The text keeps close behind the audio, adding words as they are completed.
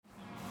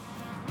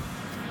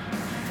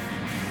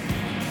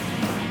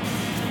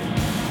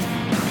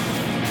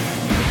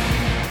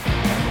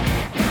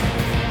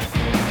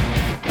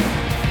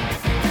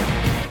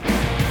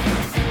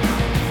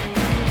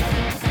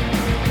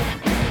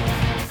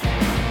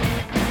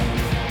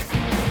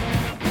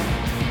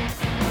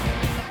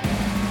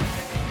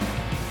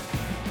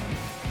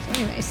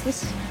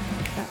office.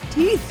 Got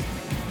teeth.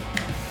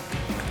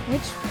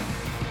 Which,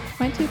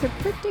 my teeth are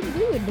pretty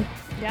good.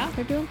 Yeah?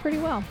 They're doing pretty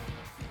well.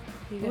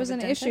 It was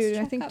an issue.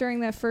 I think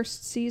during that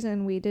first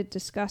season, we did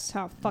discuss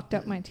how fucked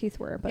up my teeth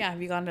were. But yeah,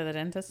 have you gone to the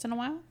dentist in a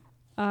while?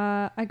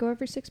 I go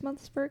every 6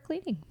 months for a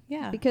cleaning.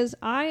 Yeah. Because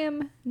I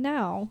am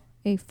now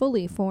a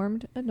fully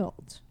formed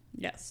adult.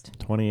 Yes.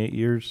 28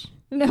 years?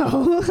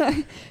 No.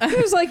 it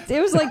was like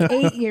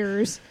 8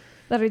 years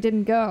that I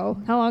didn't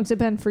go. How long's it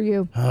been for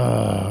you?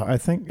 I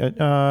think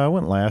I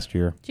went last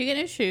year. Did you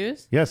get new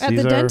shoes? Yes, At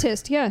the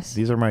dentist, yes.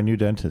 These are my new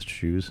dentist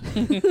shoes.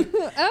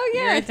 Oh,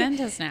 yeah. You're a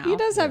dentist now. He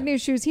does have new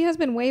shoes. He has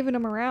been waving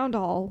them around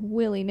all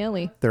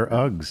willy-nilly. They're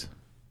Uggs.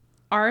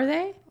 Are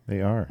they?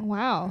 They are.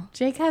 Wow.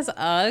 Jake has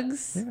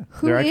Uggs? Yeah.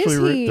 Who they're is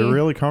actually he? they're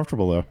really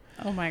comfortable though.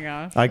 Oh my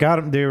gosh. I got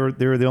them. They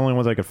were the only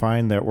ones I could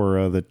find that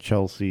were the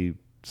Chelsea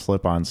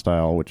slip-on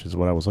style, which is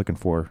what I was looking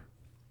for.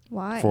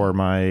 Why? For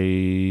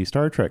my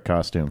Star Trek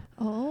costume.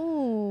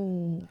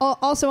 Oh.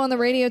 Also on the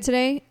radio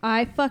today,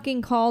 I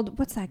fucking called...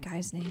 What's that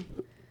guy's name?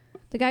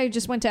 The guy who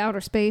just went to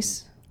outer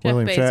space.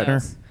 William Jeff Bezos.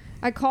 Shatner.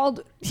 I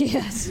called...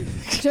 Yes.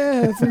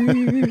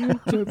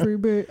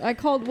 Jeffrey. I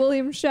called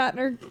William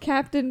Shatner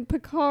Captain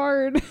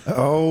Picard.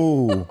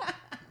 Oh,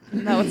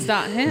 No, it's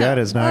not him. that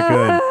is not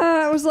good.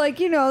 I was like,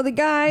 the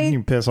guy... You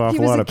can piss off he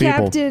a was lot a of people.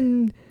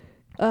 captain.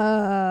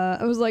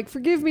 I was like,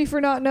 forgive me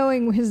for not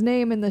knowing his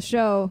name in the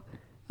show.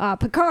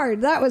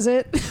 Picard, that was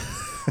it.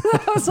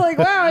 I was like,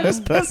 wow, I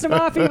just pissed him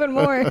off even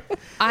more.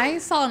 I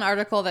saw an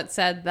article that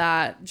said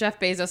that Jeff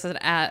Bezos had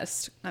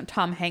asked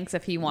Tom Hanks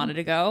if he wanted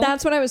to go.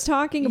 That's what I was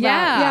talking about.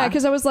 Yeah. Yeah,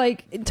 because I was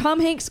like,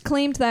 Tom Hanks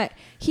claimed that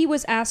he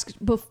was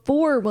asked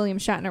before William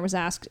Shatner was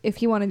asked if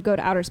he wanted to go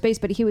to outer space,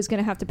 but he was going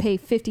to have to pay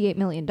 $58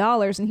 million.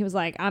 And he was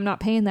like, I'm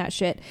not paying that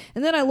shit.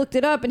 And then I looked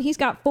it up and he's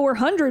got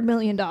 $400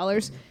 million.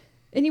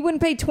 And you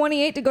wouldn't pay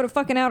 28 to go to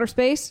fucking outer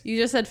space? You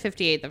just said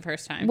 58 the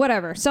first time.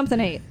 Whatever, something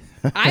 8.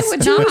 I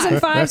would Twos not.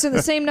 and fives are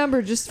the same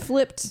number, just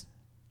flipped.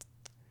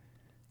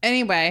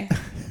 Anyway.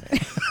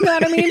 You know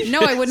what I mean? No,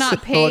 I would not The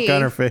look pay.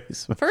 on her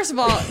face. First of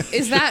all,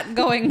 is that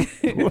going...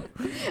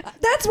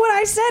 That's what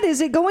I said.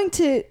 Is it going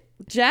to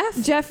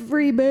Jeff?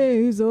 Jeffrey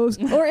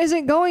Bezos? Or is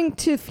it going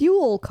to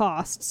fuel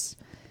costs?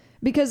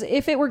 Because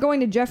if it were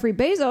going to Jeffrey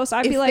Bezos,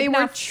 I'd be like,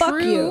 nah, fuck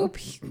you.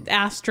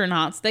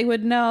 Astronauts, they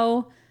would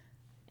know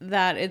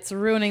that it's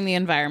ruining the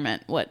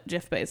environment, what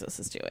Jeff Bezos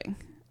is doing.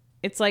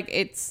 It's like,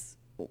 it's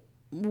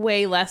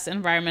way less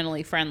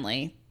environmentally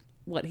friendly,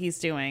 what he's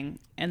doing,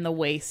 and the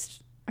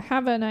waste. I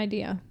have an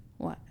idea.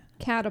 What?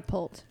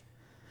 Catapult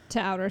to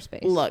outer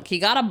space. Look, he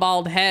got a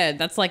bald head.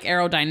 That's like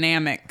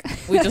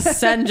aerodynamic. We just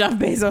send Jeff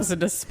Bezos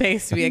into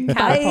space via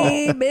catapult.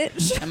 Bye,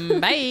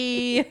 bitch.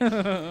 Bye.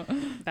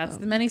 That's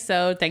the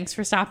mini-sode. Thanks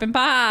for stopping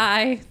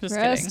by. Just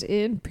Rest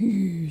kidding. in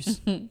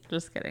peace.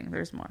 Just kidding.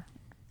 There's more.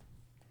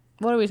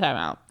 What are we talking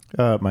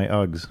about? My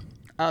Uggs.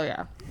 Oh,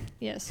 yeah.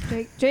 Yes,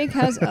 Jake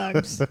has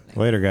Uggs.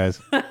 Later,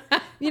 guys. I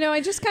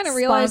just kind of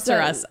realized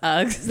Sponsor that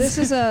us, Uggs. this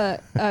is a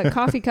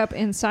coffee cup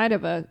inside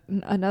of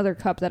another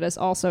cup that is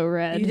also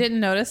red. You didn't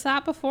notice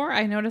that before?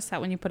 I noticed that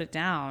when you put it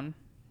down.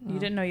 You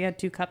didn't know you had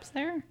 2 cups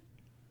there?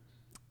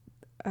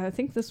 I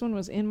think this one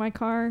was in my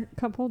car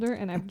cup holder,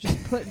 and I've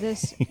just put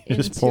this You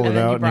just into pulled And it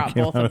then out you and brought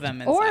came both out of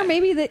them inside. Or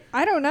maybe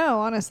I don't know,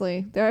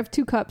 honestly. I have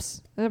 2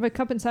 cups. I have a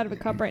cup inside of a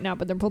cup right now,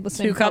 but they're both the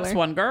same 2 cups, color.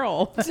 1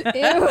 girl. Ew.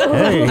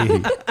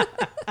 Hey,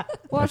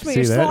 Watch I me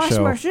see that slosh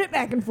show. my shit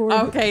back and forth.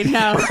 Okay,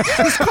 no.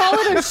 Just call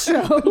it a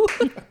show.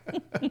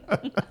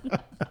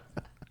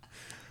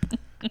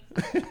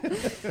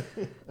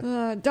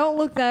 Don't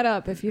look that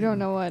up if you don't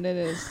know what it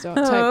is.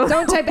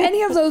 Don't type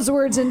any of those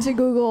words into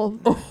Google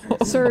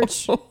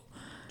search.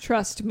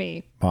 Trust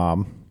me.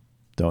 Mom,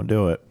 don't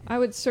do it. I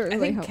would I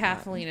certainly think hope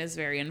Kathleen is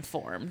very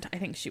informed. I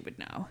think she would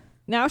know. not.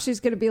 Now she's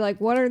going to be like,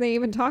 what are they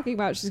even talking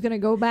about? She's going to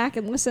go back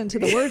and listen to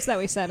the words that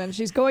we said, and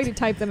she's going to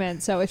type them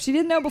in. So if she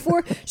didn't know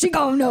before, she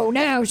gonna know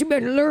now. She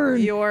better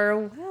learn.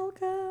 You're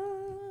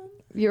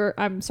welcome.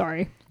 I'm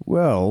sorry.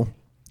 Well,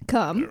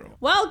 Come.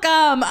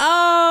 Welcome.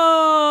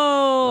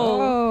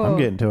 Oh. I'm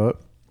getting to it.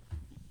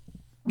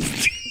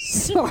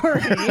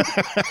 Sorry.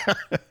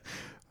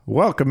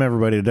 Welcome,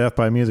 everybody, to Death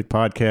by Music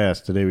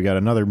Podcast. Today we got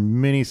another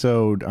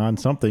mini-sode on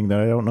something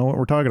that I don't know what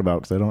we're talking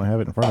about because I don't have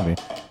it in front of me.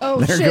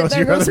 Oh, There shit. goes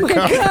There your goes other my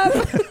cup.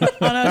 cup.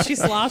 Oh, no, she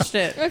sloshed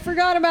it. I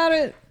forgot about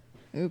it.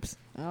 Oops.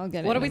 I'll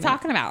get it. What are in a we minute.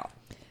 talking about?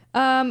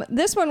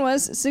 This one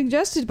was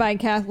suggested by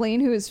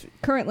Kathleen, who is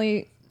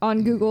currently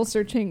on Google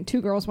searching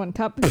 2 girls, 1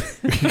 cup.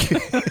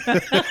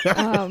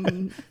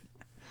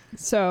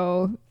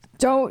 So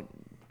don't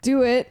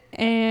do it.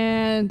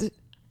 And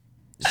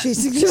she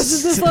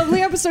suggested this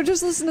lovely episode.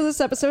 Just listen to this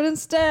episode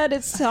instead.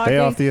 It's talking. Stay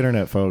off the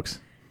internet, folks.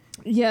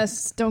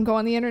 Yes, don't go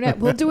on the internet.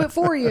 We'll do it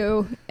for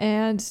you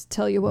and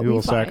tell you what We we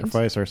will find.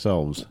 sacrifice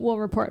ourselves. We'll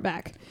report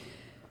back.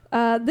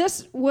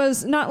 This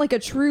was not like a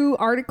true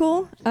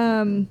article,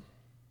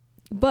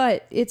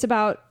 but it's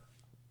about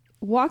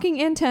walking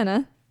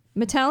antenna,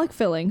 metallic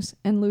fillings,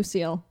 and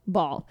Lucille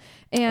Ball.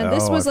 And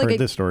this was I've like heard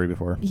this story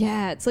before.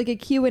 yeah, it's like a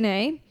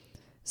Q&A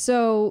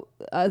So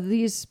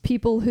these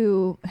people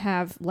who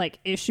have like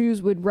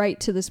issues would write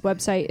to this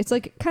website. It's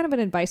like kind of an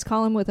advice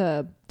column with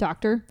a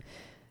doctor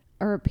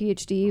or a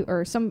PhD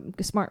or some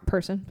smart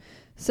person.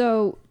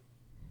 So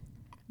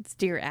It's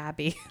Dear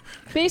Abby.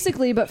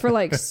 basically, but for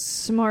like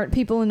smart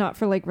people and not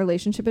for like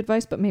relationship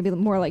advice, but maybe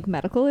more like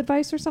medical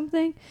advice or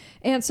something.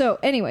 And so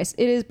anyways,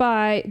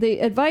 the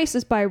advice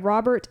is by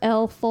Robert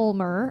L.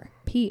 Fulmer,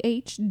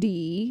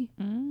 PhD.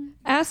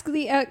 Ask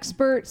the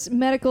experts,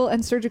 medical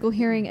and surgical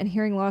hearing and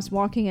hearing loss,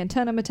 walking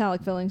antenna,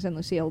 metallic fillings, and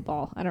Lucille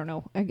Ball. I don't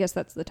know. I guess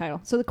that's the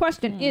title. So the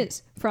question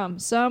is from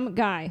some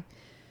guy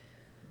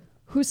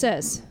who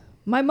says,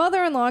 my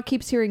mother-in-law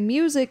keeps hearing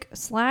music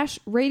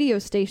 / radio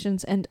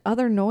stations and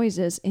other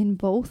noises in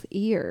both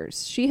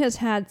ears. She has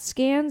had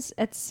scans,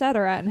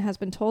 etc., and has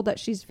been told that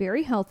she's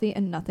very healthy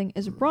and nothing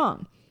is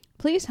wrong.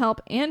 Please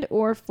help and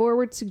or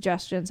forward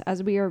suggestions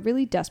as we are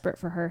really desperate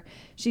for her.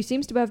 She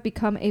seems to have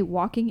become a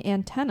walking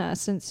antenna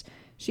since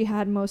she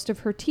had most of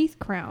her teeth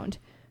crowned.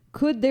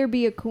 Could there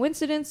be a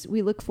coincidence?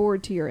 We look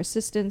forward to your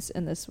assistance.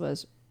 And this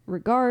was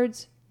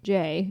regards,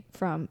 Jay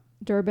from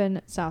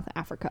Durban, South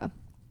Africa.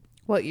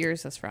 What year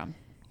is this from?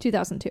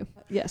 2002.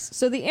 Yes.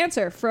 So the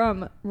answer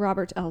from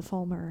Robert L.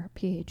 Fulmer,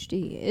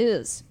 PhD,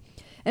 is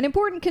an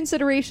important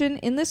consideration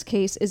in this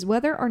case is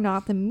whether or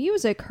not the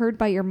music heard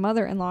by your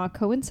mother-in-law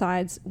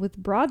coincides with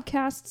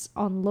broadcasts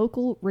on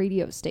local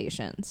radio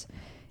stations.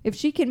 If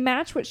she can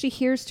match what she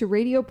hears to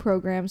radio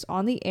programs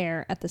on the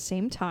air at the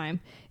same time,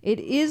 it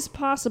is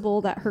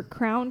possible that her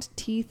crowned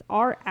teeth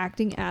are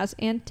acting as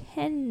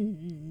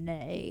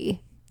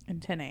antennae.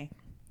 Antennae.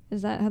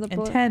 Is that how the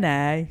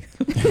Antennae.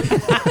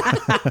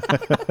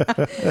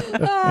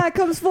 it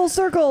comes full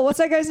circle. What's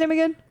that guy's name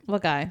again?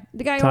 What guy?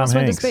 The guy who Tom almost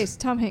went to Hanks. space.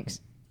 Tom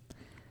Hanks.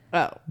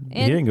 Oh.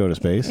 He didn't go to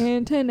space.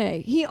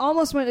 Antennae. He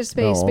almost went to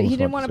space, Oh, but he almost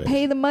didn't went want to to space.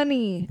 pay the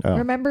money. Oh.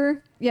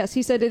 Remember? Yes,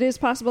 he said it is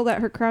possible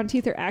that her crown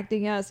teeth are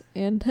acting as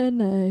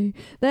antennae.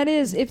 That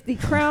is, if the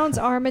crowns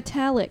are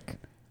metallic.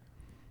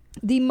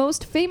 The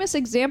most famous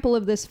example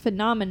of this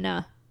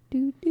phenomena.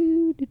 Do,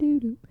 do, do, do,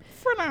 do.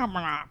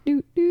 Phenomena.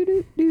 Do, do,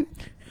 do, do.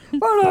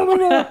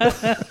 Phenomena.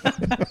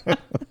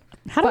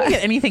 How do we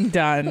get anything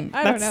done?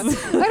 I don't know.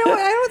 I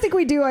don't think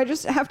we do. I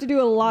just have to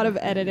do a lot of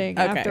editing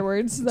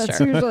afterwards. That's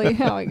Sure. usually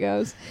how it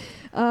goes.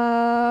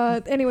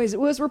 Anyways, it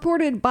was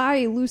reported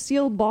by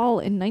Lucille Ball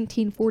in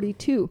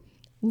 1942.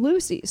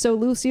 So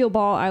Lucille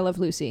Ball, I Love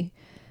Lucy.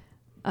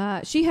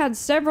 She had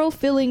several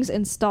fillings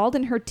installed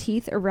in her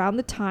teeth around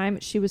the time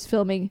she was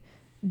filming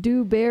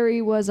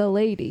Dewberry Was a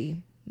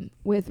Lady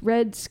with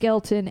Red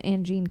Skelton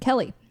and Gene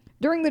Kelly.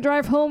 During the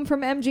drive home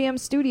from MGM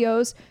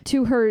Studios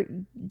to her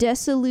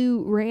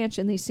Desilu Ranch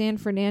in the San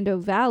Fernando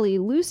Valley,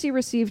 Lucy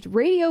received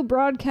radio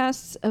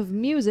broadcasts of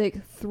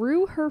music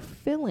through her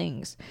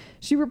fillings.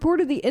 She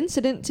reported the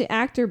incident to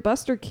actor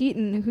Buster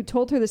Keaton, who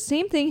told her the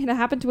same thing had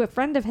happened to a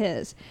friend of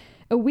his.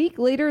 A week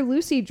later,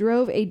 Lucy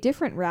drove a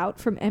different route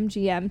from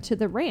MGM to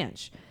the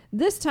ranch.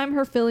 This time,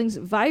 her fillings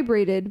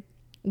vibrated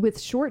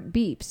with short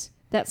beeps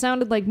that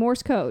sounded like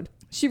Morse code.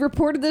 She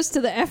reported this to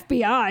the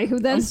FBI, who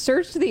then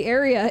searched the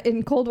area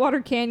in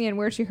Coldwater Canyon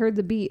where she heard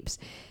the beeps.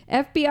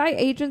 FBI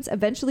agents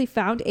eventually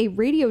found a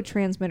radio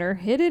transmitter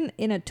hidden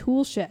in a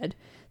tool shed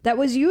that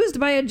was used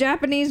by a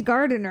Japanese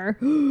gardener.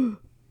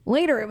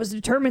 Later, it was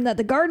determined that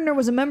the gardener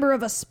was a member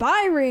of a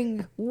spy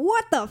ring.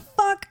 What the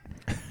fuck?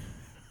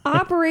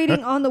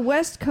 Operating on the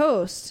West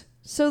Coast.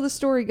 So the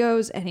story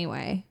goes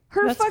anyway.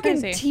 Her That's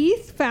fucking crazy.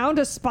 teeth found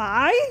a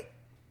spy?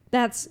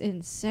 That's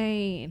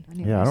insane.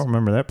 Yeah, I don't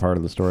remember that part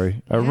of the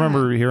story. I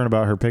remember hearing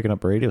about her picking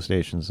up radio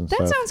stations and That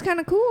stuff. sounds kind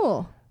of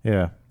cool.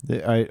 Yeah.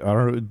 I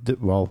don't know.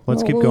 Well,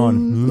 let's keep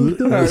going.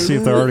 Let's see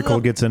if the article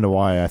gets into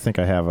why. I think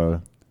I have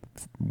a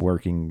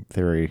working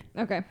theory.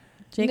 Okay.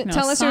 Jake knows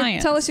tell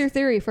science. us your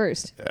theory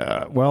first.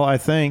 Well, I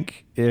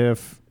think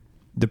if,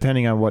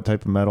 depending on what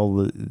type of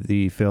metal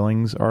the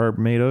fillings are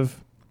made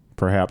of,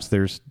 perhaps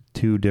there's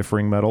two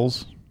differing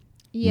metals.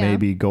 Yeah.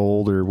 Maybe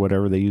gold or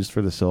whatever they used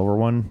for the silver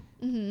one.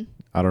 Mm-hmm.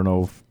 I don't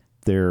know if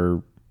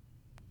they're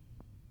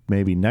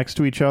maybe next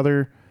to each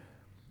other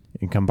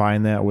and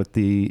combine that with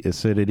the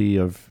acidity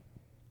of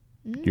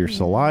your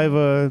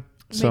saliva.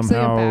 Makes like a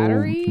Somehow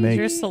battery? make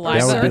Your that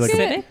saliva would be like a-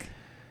 acidic?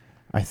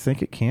 I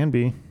think it can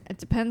be. It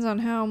depends on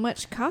how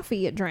much coffee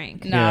you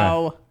drank.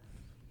 No.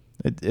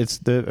 It's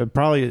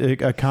probably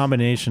a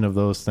combination of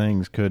those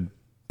things could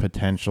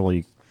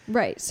potentially.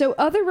 Right. So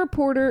other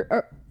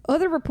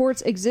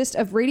reports exist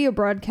of radio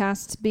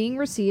broadcasts being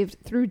received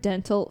through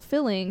dental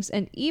fillings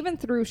and even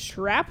through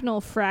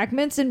shrapnel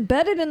fragments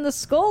embedded in the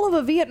skull of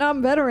a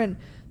Vietnam veteran.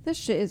 This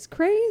shit is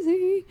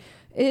crazy.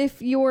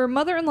 If your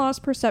mother-in-law's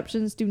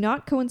perceptions do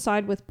not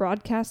coincide with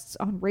broadcasts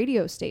on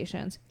radio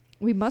stations,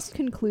 we must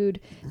conclude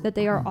that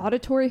they are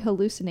auditory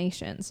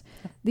hallucinations.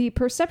 The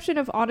perception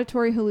of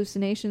auditory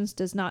hallucinations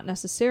does not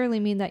necessarily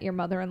mean that your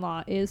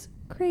mother-in-law is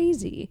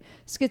crazy.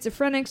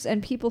 Schizophrenics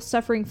and people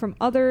suffering from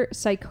other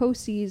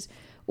psychoses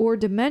or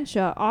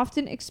dementia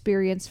often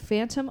experience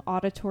phantom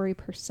auditory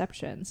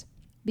perceptions.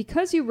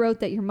 Because you wrote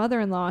that your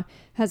mother-in-law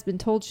has been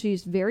told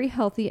she's very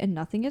healthy and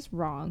nothing is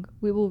wrong,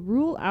 we will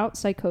rule out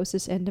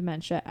psychosis and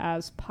dementia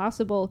as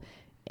possible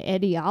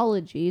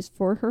etiologies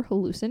for her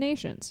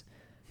hallucinations.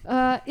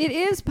 It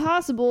is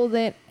possible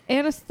that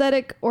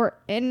anesthetic or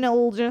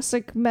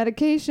analgesic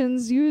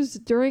medications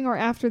used during or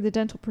after the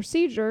dental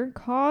procedure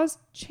caused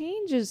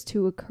changes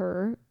to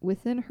occur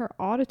within her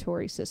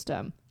auditory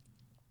system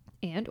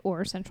and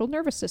or central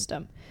nervous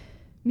system.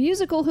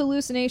 Musical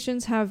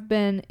hallucinations have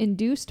been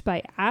induced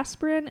by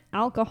aspirin,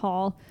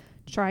 alcohol,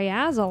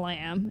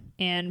 triazolam,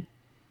 and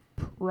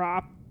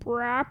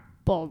propranolol.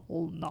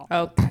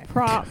 Okay.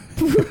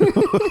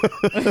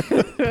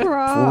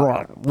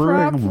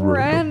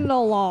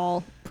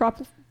 Propranolol.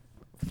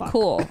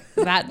 Cool.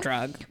 That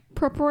drug.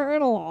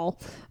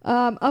 Propranolol.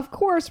 Of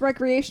course,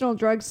 recreational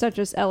drugs such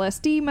as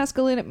LSD,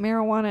 mescaline,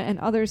 marijuana, and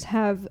others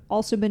have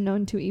also been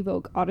known to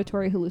evoke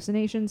auditory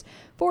hallucinations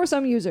for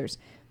some users.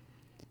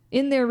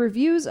 In their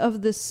reviews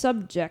of the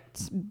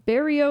subjects,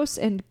 Barrios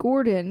and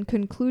Gordon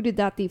concluded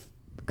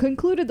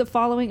the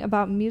following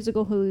about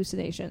musical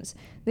hallucinations.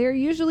 They are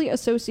usually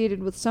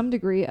associated with some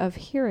degree of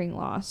hearing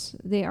loss.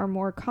 They are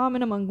more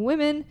common among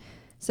women,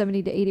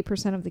 70 to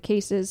 80% of the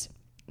cases.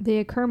 They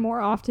occur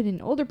more often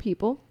in older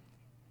people,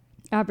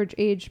 average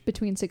age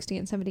between 60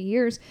 and 70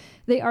 years.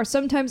 They are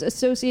sometimes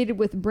associated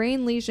with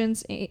brain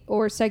lesions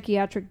or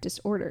psychiatric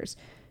disorders.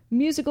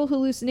 Musical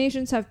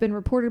hallucinations have been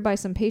reported by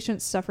some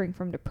patients suffering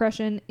from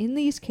depression. In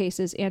these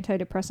cases,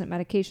 antidepressant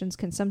medications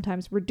can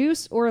sometimes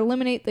reduce or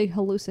eliminate the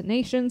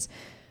hallucinations.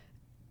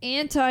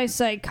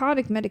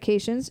 Antipsychotic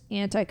medications,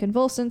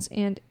 anticonvulsants,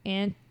 and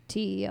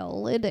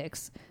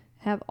anxiolytics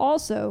have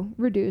also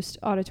reduced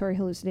auditory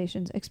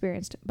hallucinations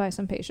experienced by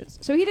some patients.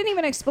 So he didn't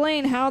even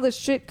explain how this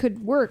shit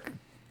could work.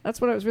 That's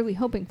what I was really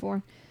hoping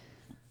for.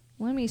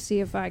 Let me see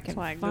if I can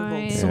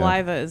find...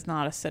 Saliva is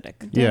not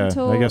acidic. Yeah,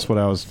 I guess what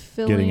I was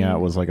getting filling. at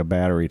was like a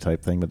battery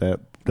type thing, but that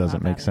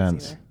doesn't make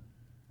sense. Either.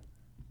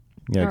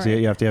 Yeah, because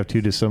you have to have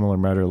two dissimilar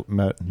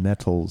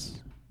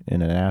metals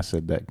in an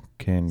acid that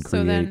can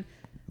create then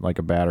like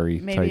a battery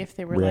maybe type if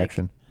they were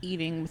reaction. like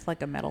eating with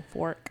like a metal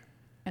fork,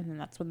 and then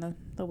that's when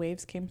the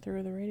waves came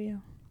through the radio.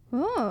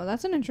 Oh,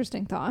 that's an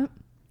interesting thought.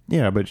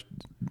 Yeah, but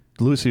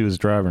Lucy was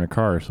driving a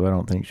car, so I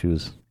don't think she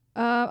was...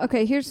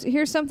 Okay,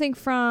 here's something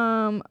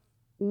from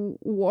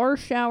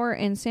Warschauer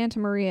and Santa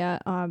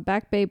Maria,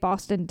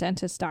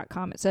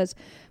 backbaybostondentist.com. It says,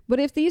 but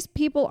if these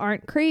people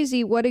aren't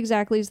crazy, what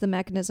exactly is the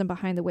mechanism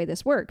behind the way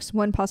this works?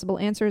 One possible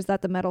answer is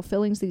that the metal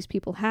fillings these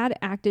people had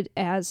acted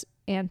as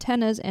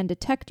antennas and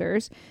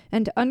detectors,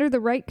 and under the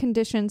right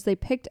conditions, they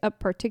picked up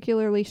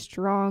particularly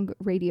strong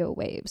radio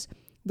waves.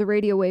 The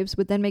radio waves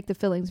would then make the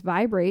fillings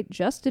vibrate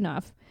just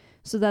enough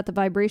so that the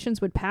vibrations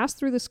would pass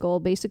through the skull,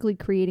 basically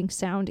creating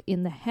sound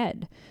in the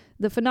head.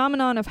 The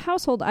phenomenon of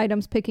household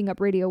items picking up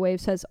radio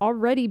waves has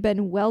already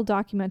been well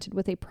documented,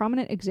 with a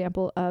prominent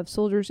example of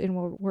soldiers in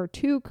World War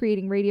II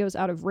creating radios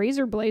out of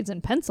razor blades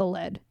and pencil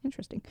lead.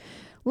 Interesting.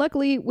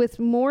 Luckily, with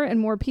more and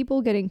more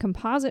people getting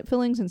composite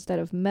fillings instead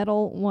of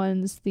metal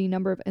ones, the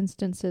number of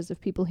instances of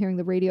people hearing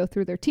the radio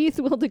through their teeth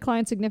will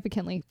decline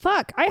significantly.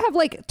 Fuck, I have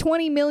like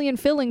 20 million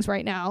fillings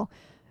right now.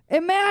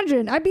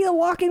 Imagine, I'd be a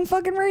walking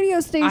fucking radio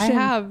station. I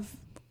have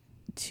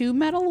 2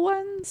 metal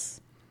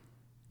ones,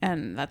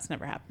 and that's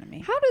never happened to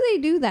me. How do they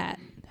do that?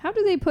 How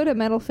do they put a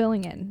metal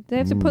filling in? They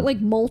have to put like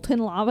molten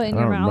lava in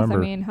your mouth. Remember.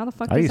 I mean, how the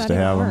fuck does I used that to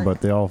even have them, work?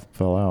 but they all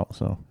fell out.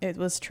 So It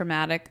was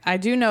traumatic. I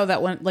do know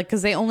that when, like,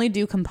 because they only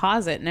do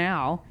composite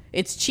now.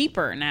 It's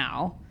cheaper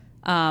now.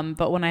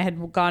 But when I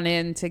had gone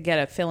in to get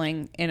a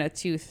filling in a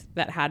tooth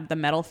that had the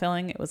metal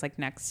filling, it was like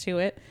next to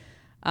it.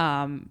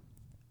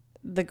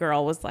 The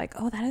girl was like,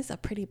 "Oh, that is a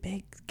pretty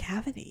big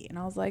cavity," and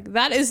I was like,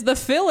 "That is the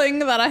filling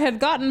that I had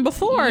gotten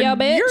before. Yeah,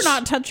 bitch. You're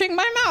not touching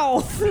my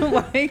mouth."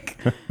 Like,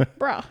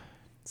 bruh.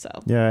 So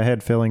yeah, I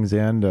had fillings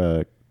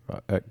and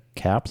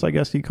caps, I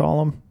guess you call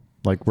them,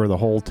 like where the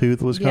whole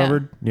tooth was Yeah.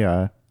 covered.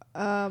 Yeah,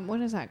 What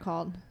is that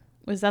called?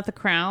 was that the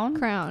crown?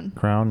 Crown.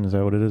 crown, is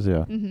that what it is?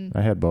 Yeah,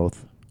 I had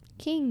both.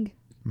 King.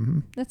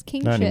 That's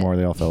king Not shit. anymore.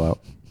 They all fell out.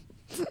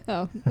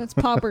 Oh, that's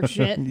pauper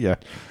shit. Yeah.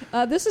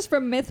 This is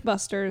from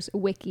Mythbusters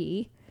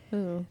Wiki.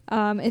 Ooh.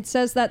 It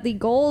says that the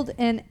gold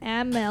and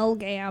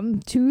amalgam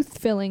tooth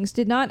fillings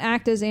did not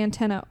act as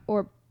antenna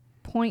or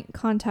point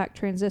contact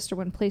transistor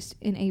when placed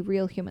in a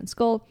real human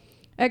skull.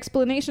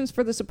 Explanations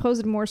for the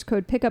supposed Morse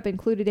code pickup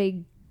included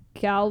a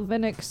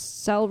galvanic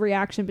cell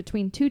reaction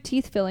between 2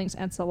 teeth fillings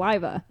and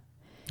saliva.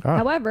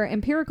 However,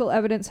 empirical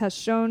evidence has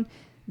shown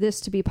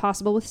this to be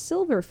possible with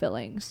silver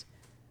fillings.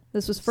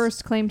 This was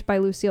first claimed by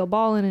Lucille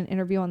Ball in an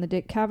interview on the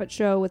Dick Cavett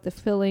Show, with the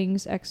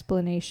fillings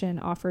explanation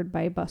offered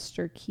by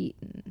Buster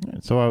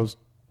Keaton. So I was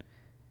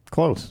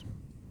close.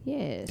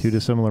 Yes. 2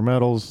 dissimilar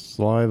metals,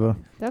 saliva.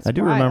 That's I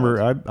do wild.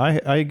 remember.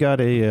 I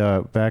got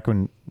a back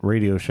when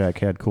Radio Shack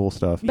had cool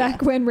stuff.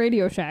 Back when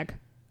Radio Shack.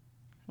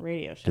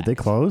 Radio Shack. Did they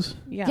close?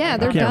 Yeah, Yeah, I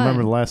they're can't done.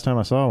 remember the last time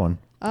I saw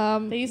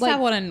one. They used to have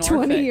one in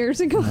Norfolk. 20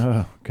 years ago.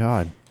 Oh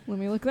God. Let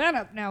me look that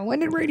up now. When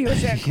did Radio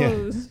Shack Yeah.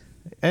 close?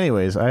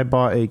 Anyways, I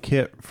bought a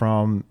kit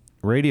from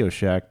Radio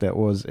Shack that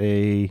was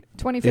a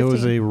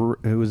 2015.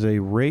 it was a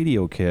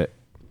radio kit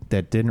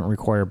that didn't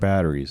require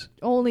batteries.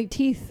 Only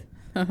teeth.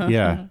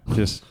 Yeah,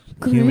 just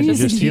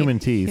Crazy. human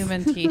teeth.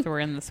 Human teeth were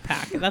in this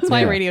pack. That's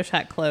why Yeah. Radio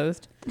Shack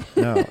closed.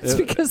 No, It's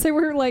because they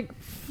were like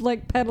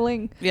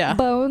peddling Yeah.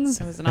 bones.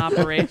 It was an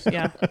operation.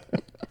 Yeah.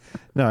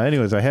 no.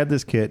 Anyways, I had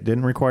this kit,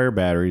 didn't require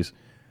batteries.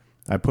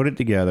 I put it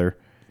together,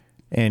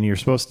 and you're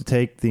supposed to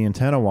take the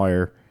antenna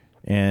wire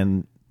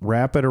and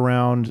wrap it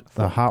around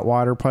the hot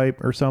water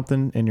pipe or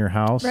something in your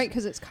house. Right,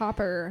 because it's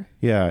copper.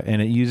 Yeah,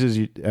 and it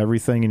uses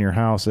everything in your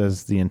house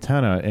as the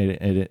antenna,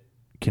 and it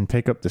can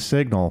pick up the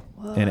signal.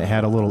 Whoa. And it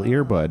had a little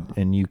earbud,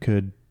 and you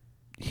could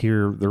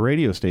hear the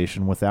radio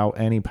station without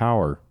any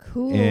power.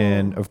 Cool.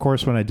 And of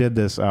course, when I did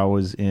this, I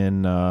was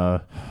in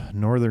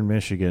northern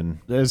Michigan.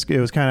 It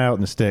was kind of out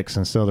in the sticks,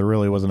 and so there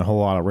really wasn't a whole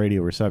lot of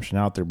radio reception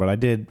out there. But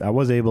I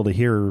was able to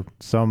hear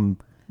some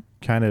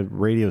kind of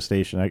radio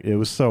station. It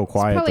was so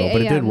quiet though,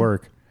 but it did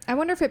work. I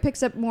wonder if it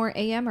picks up more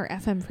AM or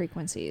FM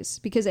frequencies,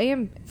 because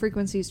AM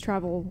frequencies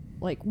travel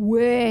like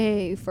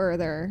way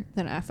further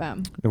than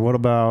FM. And what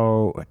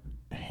about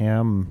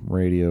ham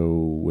radio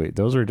wave?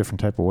 Those are a different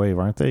type of wave,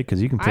 aren't they?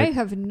 Because you can I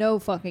have no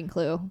fucking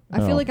clue. I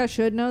Oh. feel like I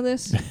should know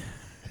this.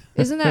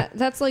 Isn't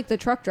that's like the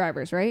truck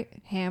drivers, right?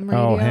 Ham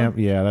radio. Oh, ham.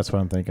 Yeah, that's what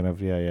I'm thinking of.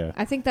 Yeah.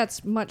 I think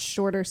that's much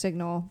shorter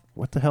signal.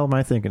 What the hell am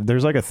I thinking?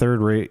 There's like a third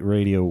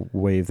radio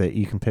wave that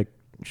you can pick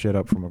shit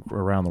up from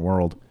around the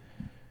world.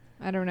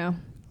 I don't know.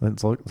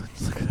 Let's look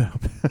it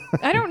up.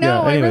 I don't know.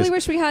 Yeah, I anyways. really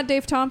wish we had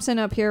Dave Thompson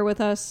up here with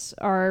us,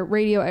 our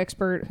radio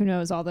expert who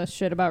knows all this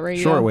shit about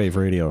radio. Shortwave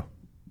radio.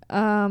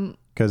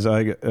 Because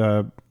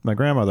my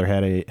grandmother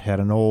had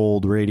an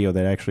old radio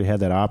that actually had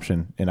that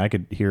option, and I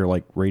could hear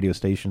like radio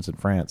stations in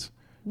France.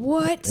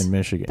 What? In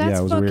Michigan. That's yeah,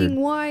 it was fucking weird.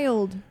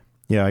 wild.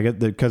 Yeah, I get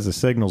because the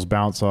signals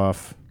bounce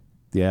off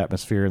the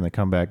atmosphere and they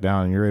come back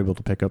down, and you're able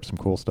to pick up some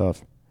cool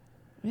stuff.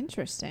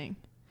 Interesting.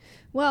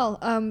 Well,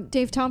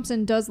 Dave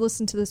Thompson does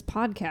listen to this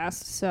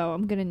podcast, so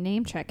I'm going to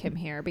name check him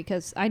here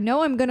because I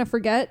know I'm going to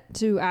forget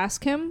to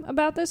ask him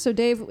about this. So,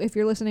 Dave, if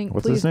you're listening,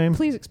 What's please, his name?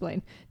 please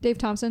explain. Dave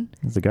Thompson.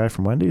 Is the guy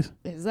from Wendy's?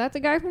 Is that the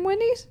guy from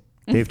Wendy's?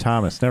 Dave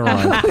Thomas. Never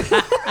mind.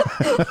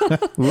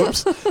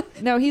 Whoops.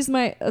 No, he's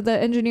the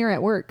engineer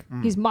at work.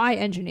 He's my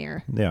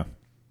engineer. Yeah.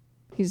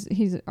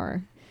 He's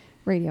our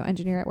radio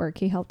engineer at work.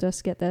 He helped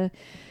us get the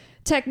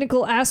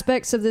technical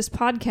aspects of this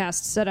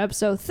podcast set up.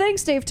 So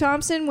thanks, Dave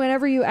Thompson,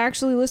 whenever you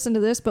actually listen to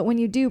this. But when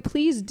you do,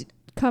 please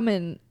come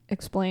and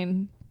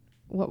explain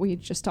what we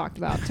just talked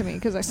about to me,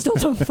 because I still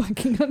don't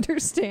fucking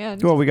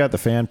understand. Well, we got the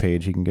fan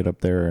page. He can get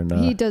up there and.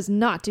 He does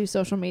not do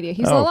social media.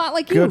 He's a lot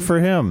like you. Good for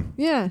him.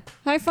 Yeah.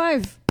 High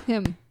five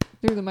him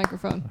through the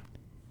microphone.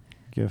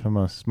 Give him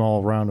a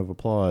small round of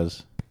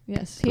applause.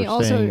 Yes. For He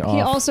staying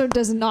off. also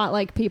does not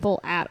like people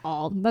at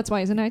all. That's why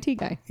he's an IT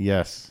guy.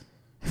 Yes.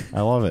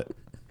 I love it.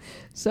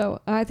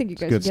 So I think you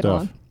guys good should get stuff.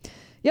 along.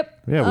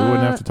 Yep. Yeah, we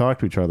wouldn't have to talk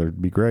to each other.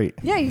 It'd be great.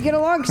 Yeah, you get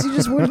along because you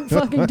just wouldn't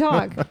fucking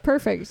talk.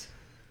 Perfect.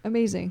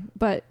 Amazing.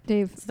 But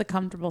Dave, It's the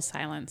comfortable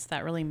silence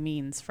that really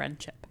means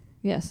friendship.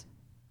 yes.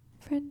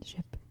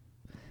 Friendship.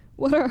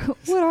 What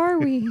are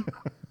we?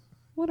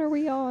 What are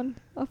we on?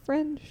 A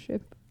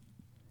friendship.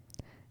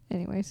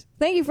 Anyways,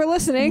 thank you for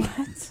listening.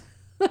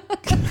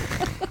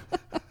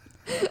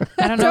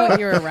 I don't know what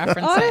you were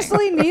referencing.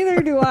 Honestly,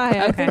 neither do I.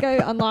 I Okay. think I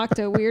unlocked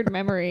a weird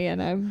memory,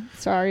 and I'm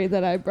sorry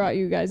that I brought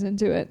you guys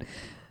into it.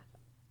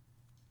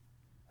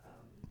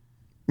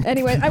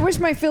 Anyway, I wish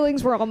my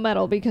feelings were all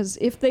metal, because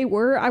if they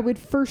were, I would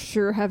for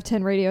sure have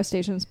 10 radio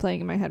stations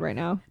playing in my head right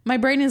now. My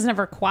brain is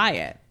never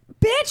quiet.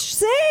 Bitch,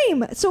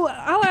 same. So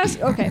I'll ask,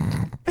 okay.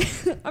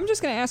 I'm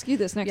just going to ask you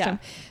this next time,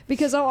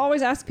 because I'll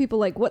always ask people,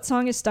 like, what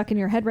song is stuck in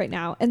your head right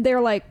now? And they're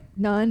like,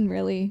 none,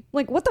 really.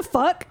 Like, what the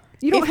fuck?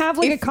 You don't have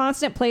like a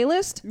constant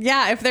playlist?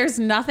 Yeah, if there's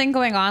nothing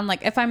going on,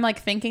 like if I'm like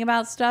thinking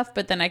about stuff,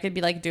 but then I could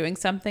be like doing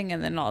something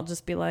and then I'll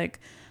just be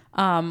like,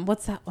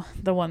 what's that?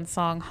 The one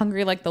song,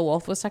 Hungry Like the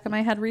Wolf, was stuck in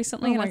my head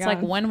recently. Oh and my it's God.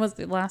 like, when was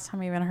the last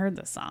time I even heard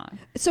this song?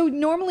 So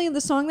normally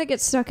the song that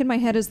gets stuck in my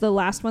head is the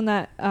last one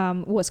that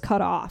was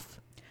cut off.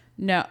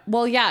 No.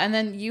 Well, yeah. And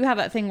then you have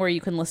that thing where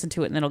you can listen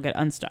to it and it'll get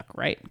unstuck,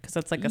 right? Because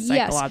that's like a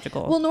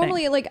psychological Well,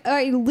 normally, thing. like,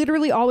 I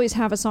literally always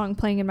have a song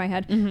playing in my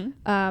head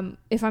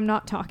if I'm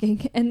not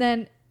talking. And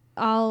then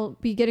I'll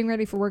be getting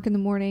ready for work in the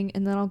morning,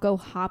 and then I'll go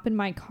hop in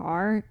my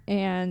car,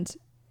 and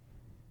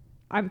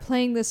I'm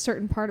playing this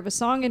certain part of a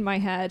song in my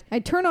head. I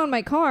turn on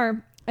my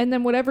car, and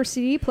then whatever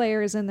CD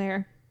player is in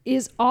there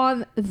is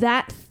on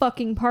that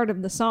fucking part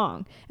of the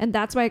song. And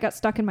that's why it got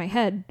stuck in my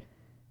head,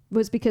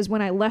 was because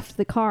when I left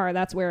the car,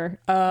 that's where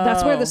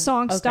the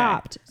song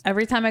stopped.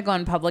 Every time I go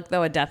in public,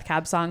 though, a Death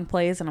Cab song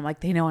plays and I'm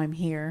like, they know I'm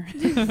here.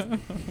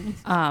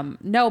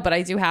 No, but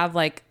I do have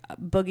like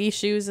Boogie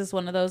Shoes is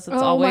one of those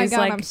that's always my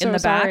God, like I'm so in the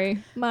sorry.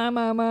 back.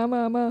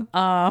 Mama.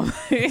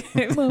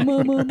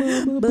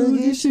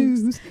 Boogie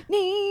Shoes.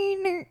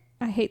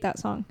 I hate that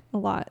song a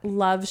lot.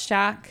 Love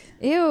Shack.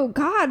 Ew,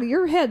 God,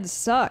 your head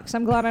sucks.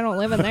 I'm glad I don't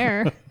live in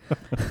there.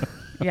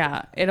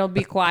 Yeah, it'll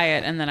be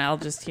quiet, and then I'll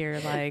just hear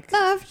like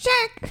Love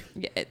Shack.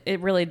 it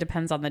really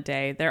depends on the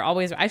day. They're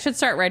always. I should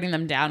start writing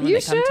them down when You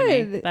they come to me.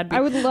 should. That'd be, I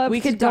would love we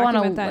to could go on a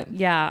document that.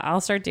 Yeah,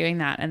 I'll start doing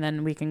that, and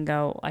then we can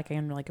go. I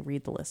can like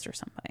read the list or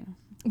something.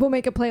 We'll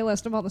make a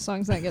playlist of all the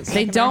songs that get stuck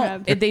They in our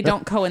don't. head. They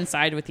don't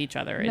coincide with each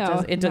other. No,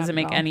 It not doesn't at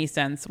make all. any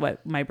sense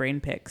what my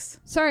brain picks.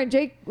 Sorry,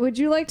 Jake. Would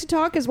you like to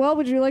talk as well?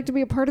 Would you like to be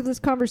a part of this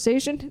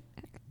conversation?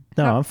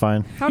 No, I'm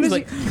fine. How He's does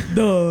like,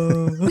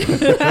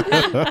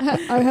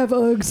 I have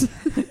Uggs.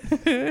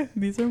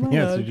 these are my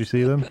Yes, did you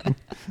see them?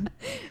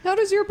 How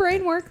does your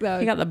brain work though?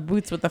 He got the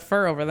boots with the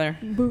fur over there.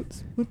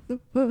 Boots with the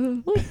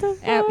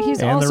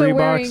he's And the also Reeboks.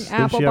 wearing Did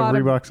apple she have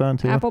bottom Reeboks on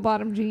too? apple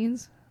bottom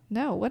jeans.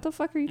 No, what the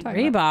fuck are you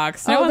talking about?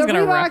 Reeboks. No Oh, one's the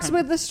gonna rep Reeboks them.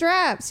 with the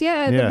straps.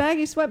 Yeah, the Yeah.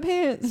 baggy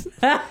sweatpants.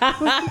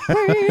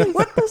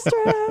 with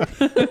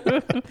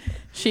the strap.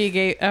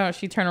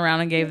 She turned around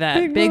and gave that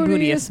Big big booty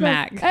booty a is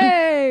smack.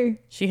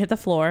 Hey. She hit the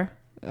floor.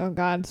 Oh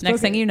God.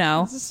 Next thing you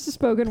know, Is this a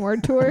spoken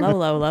word tour? low,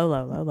 low, low,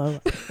 low, low, low.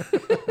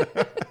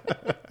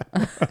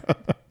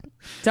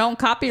 Don't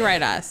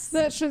copyright us.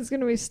 That shit's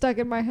gonna be stuck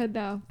in my head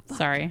now.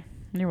 Sorry.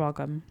 You're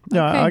welcome.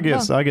 Yeah, Okay,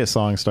 I get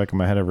songs stuck in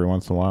my head every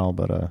once in a while,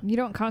 but You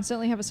don't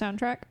constantly have a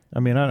soundtrack? I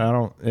mean, I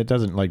don't. It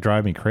doesn't like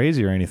drive me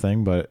crazy or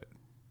anything, but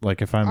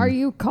like if I'm, Are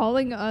you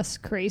calling us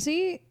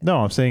crazy? No,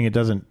 I'm saying it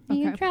doesn't.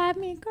 You Okay. drive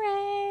me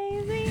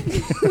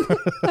crazy.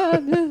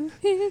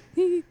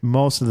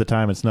 Most of the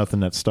time, it's nothing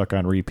that's stuck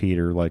on repeat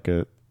or like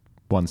a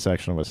one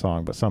section of a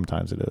song, but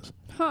sometimes it is.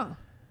 Huh.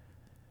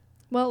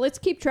 Well, let's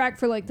keep track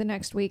for like the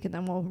next week and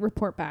then we'll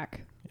report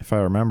back. If I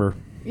remember.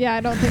 Yeah,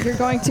 I don't think you're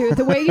going to.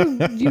 The way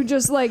you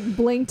just like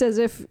blinked as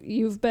if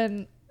you've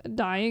been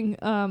dying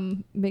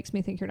makes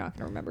me think you're not going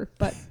to remember.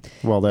 But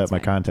Well, that That's my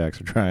fine. contacts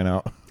are trying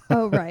out.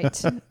 oh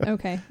right.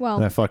 Okay. Well,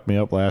 That fucked me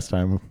up last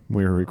time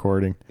we were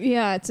recording.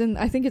 yeah, I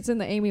think it's in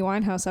the Amy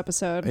Winehouse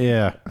episode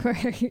Yeah,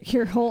 where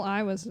your whole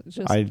eye was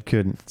just I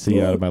couldn't see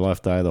out of my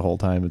left eye the whole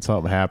time, and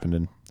something happened,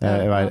 and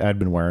I'd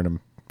been wearing them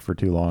for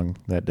too long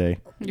that day.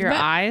 Your But-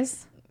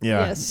 eyes?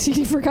 Yeah. Yes,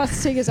 he forgot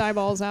to take his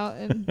eyeballs out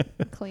and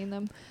clean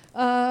them.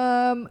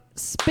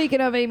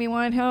 Speaking of Amy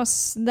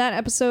Winehouse, that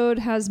episode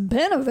has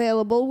been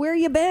available. Where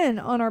you been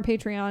on our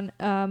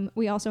Patreon?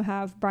 We also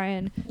have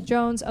Brian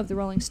Jones of the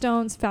Rolling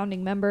Stones,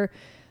 founding member,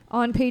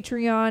 on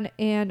Patreon,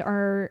 and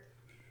our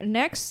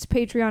next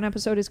Patreon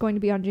episode is going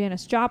to be on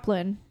Janis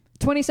Joplin.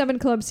 27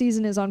 Club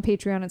season is on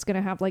Patreon. It's going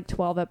to have like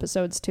 12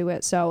 episodes to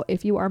it. So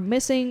if you are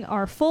missing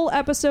our full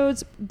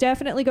episodes,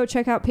 definitely go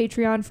check out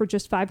Patreon for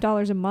just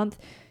 $5 a month.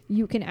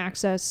 You can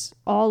access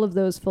all of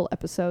those full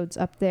episodes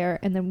up there.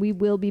 And then we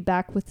will be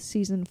back with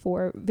season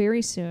 4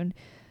 very soon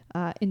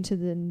into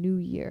the new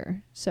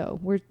year. So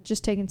we're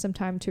just taking some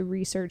time to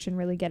research and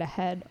really get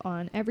ahead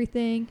on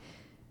everything.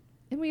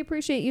 And we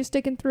appreciate you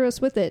sticking through us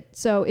with it.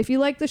 So if you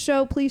like the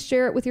show, please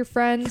share it with your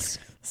friends.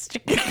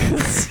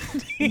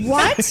 What?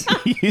 What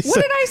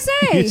did I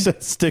say? You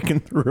said sticking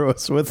through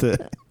us with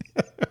it.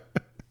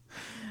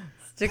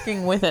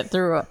 Sticking with it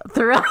through us.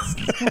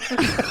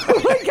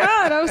 Oh my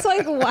God. I was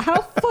like,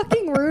 how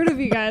fucking rude of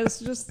you guys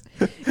to just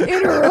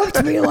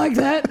interrupt me like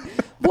that.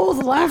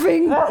 Both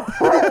laughing.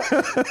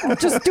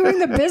 Just doing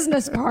the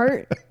business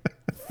part.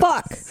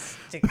 Fuck.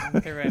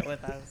 Sticking through it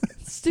with us.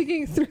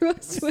 Sticking through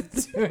us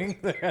with. Doing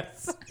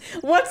this.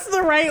 What's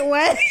the right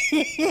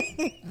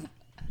way?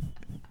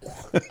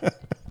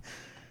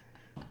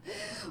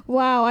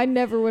 Wow, I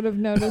never would have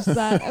noticed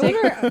that.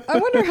 I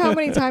wonder how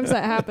many times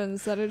that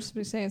happens that I just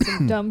be saying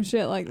some dumb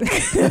shit like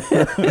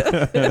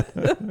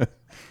that.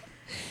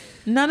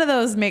 None of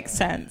those make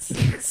sense.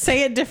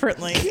 Say it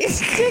differently.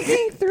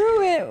 Sticking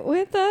through it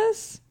with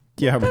us.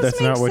 Yeah, but Does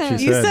that's make not what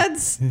sense. you You said. said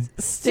sticking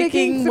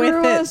Sticking with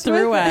through it us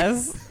through with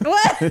us.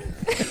 What?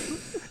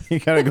 You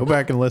gotta go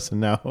back and listen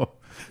now.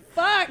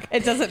 Fuck.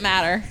 It doesn't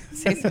matter.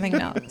 Say something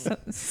else.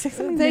 Say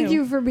something Thank new.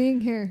 you for being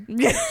here. Is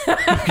that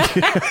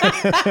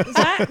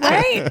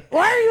right?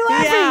 Why are you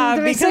laughing? Yeah,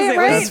 Did I because say it it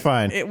right? That's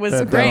fine. It was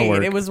That'll great.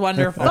 work. It was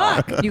wonderful.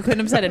 You couldn't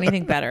have said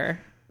anything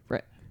better.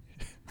 Right.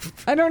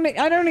 I don't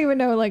even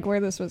know like where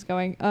this was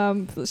going.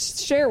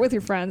 Share it with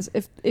your friends.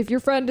 If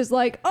your friend is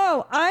like,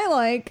 "Oh, I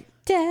like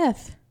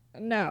Death.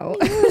 no."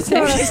 That's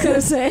not what I was going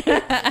to say.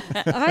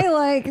 I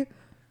like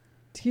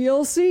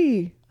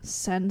TLC.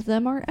 Send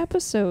them our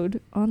episode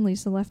on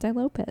Lisa Left Eye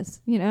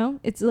Lopez. You know,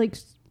 it's like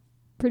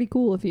pretty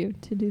cool of you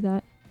to do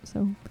that.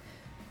 So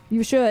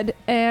you should.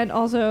 And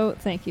also,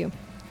 thank you.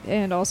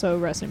 And also,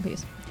 rest in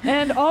peace.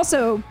 And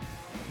also,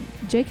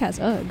 Jake has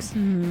Uggs.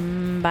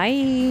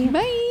 Bye.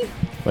 Bye.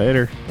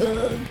 Later.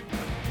 Go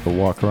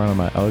walk around in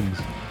my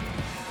Uggs.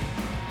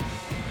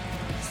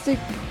 Stick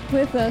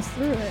with us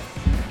through it.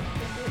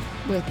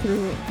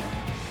 Through it.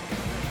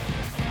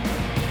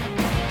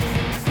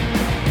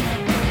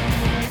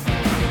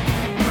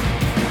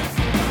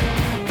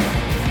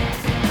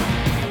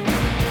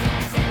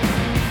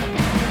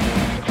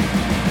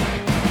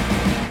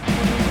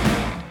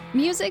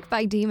 Music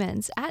by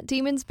Demons at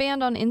Demons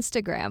Band on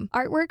Instagram.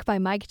 Artwork by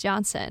Mike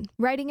Johnson.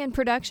 Writing and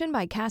production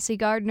by Cassie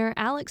Gardner,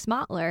 Alex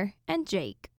Mottler, and Jake.